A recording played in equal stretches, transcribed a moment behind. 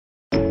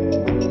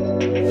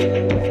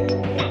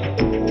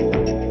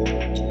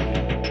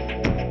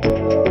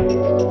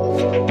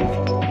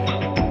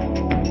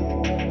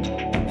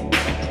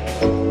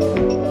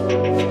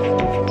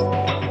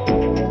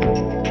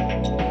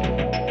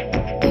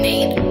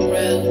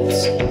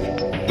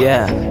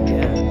Yeah.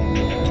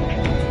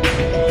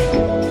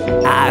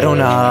 I don't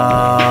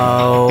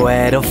know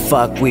where the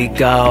fuck we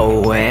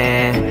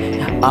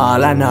going.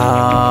 All I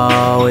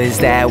know is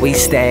that we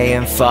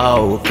stayin'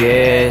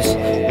 focused.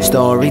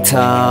 Story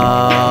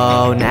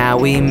told, now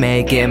we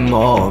making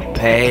more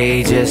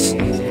pages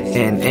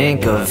in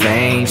Ink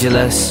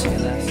Convos.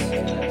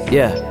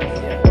 Yeah.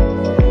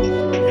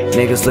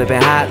 Niggas slipping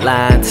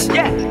hotlines,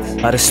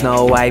 or the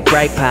snow white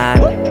bright pine,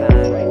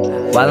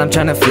 while I'm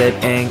tryna flip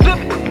ink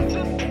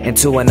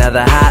into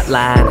another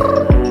hotline.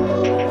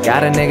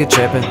 Got a nigga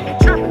trippin',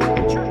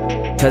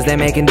 cause they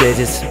making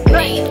digits,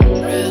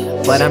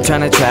 but I'm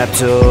tryna trap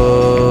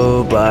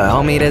too. But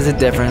homie, there's a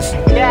difference,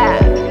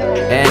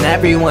 and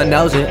everyone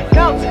knows it.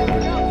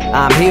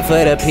 I'm here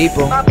for the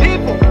people,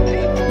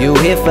 you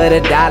here for the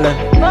dollar.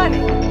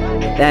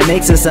 That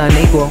makes us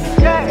unequal.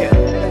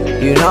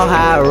 You know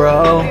how I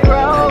roll,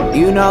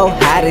 you know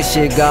how this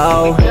shit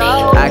go.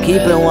 I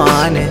keep it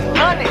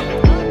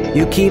 100,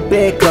 you keep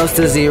it close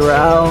to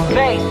 0.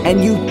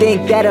 And you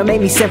think that'll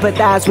make me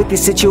sympathize with your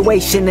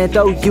situation and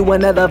throw you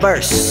another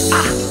verse.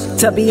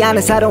 To be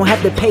honest, I don't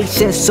have the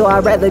patience, so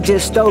I'd rather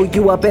just throw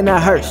you up in a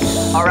hearse.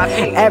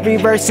 Every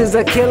verse is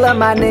a killer,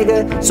 my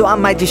nigga, so I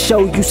might just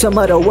show you some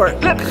of the work.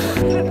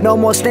 No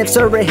more snips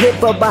or a hit,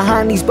 but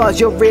behind these bars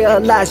you'll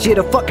realize you're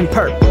the fucking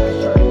perp.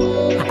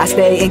 I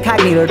stay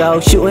incognito though,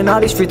 shooting all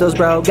these free throws,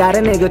 bro. Got a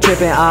nigga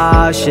tripping,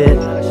 aw shit.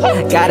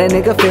 Got a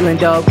nigga feeling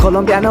dope,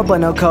 Colombiano but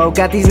no coke.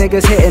 Got these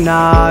niggas hitting,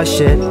 aw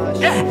shit.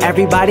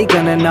 Everybody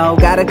gonna know,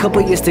 got a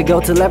couple years to go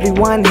till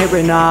everyone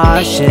hearing,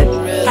 aw shit.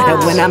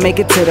 And when I make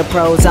it to the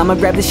pros, I'ma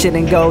grab the shit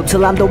and go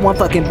till I'm the one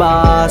fucking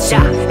boss.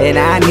 And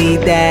I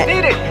need that,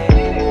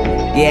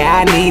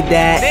 yeah I need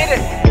that,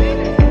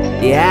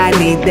 yeah I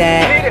need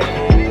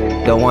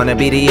that. Don't wanna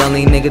be the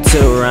only nigga to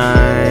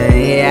run,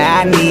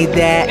 yeah I need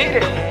that,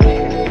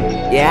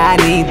 yeah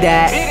I need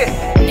that,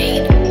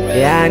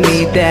 yeah I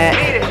need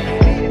that.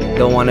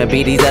 Don't wanna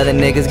be these other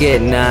niggas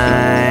getting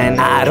none.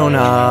 I don't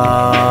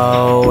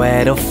know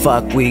where the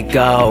fuck we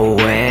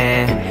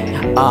going.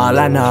 All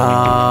I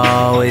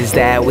know is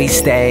that we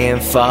stayin'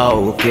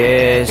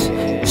 focused.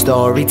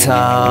 Story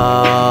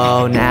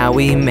told, now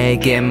we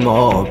making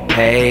more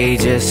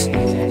pages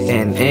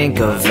in Ink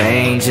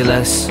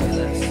Convos.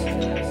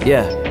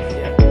 Yeah.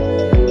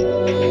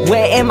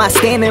 Where am I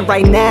standing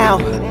right now?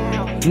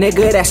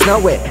 Nigga, that's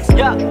nowhere.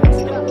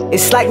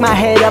 It's like my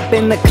head up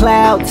in the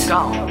clouds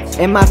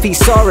and my feet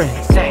soaring.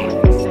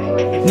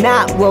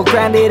 Not well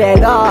grounded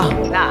at all,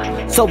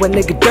 so a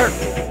nigga dirt.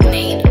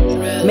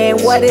 Man,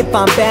 what if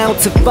I'm bound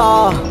to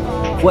fall?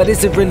 What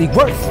is it really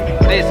worth?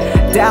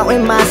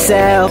 Doubting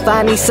myself,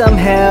 I need some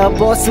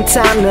help or some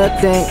time to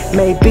think.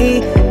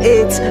 Maybe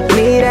it's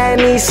me that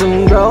needs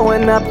some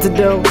growing up to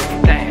do.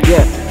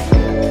 Yeah.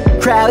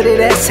 Crowded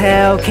as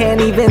hell,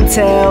 can't even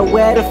tell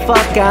where the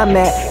fuck I'm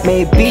at.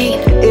 Maybe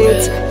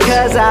it's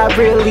cause I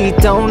really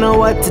don't know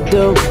what to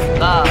do.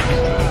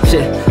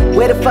 Shit,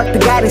 where the fuck the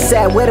guidance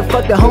at? Where the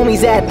fuck the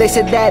homies at? They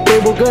said that they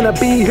were gonna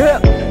be here.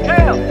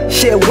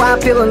 Shit, why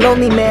I'm feeling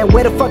lonely, man?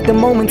 Where the fuck the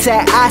moment's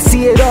at? I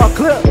see it all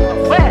clear.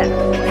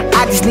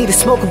 I just need to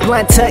smoke a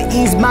blunt to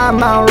ease my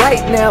mind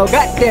right now.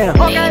 Goddamn.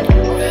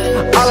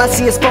 All I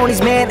see is phonies,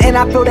 man, and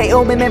I feel they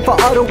owe me, man, for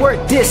all the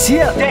work this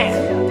year.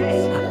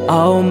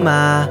 Oh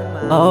my,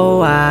 oh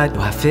why do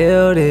I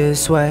feel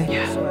this way?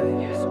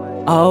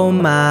 Oh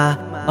my,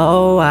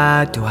 oh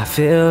why do I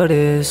feel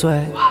this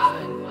way?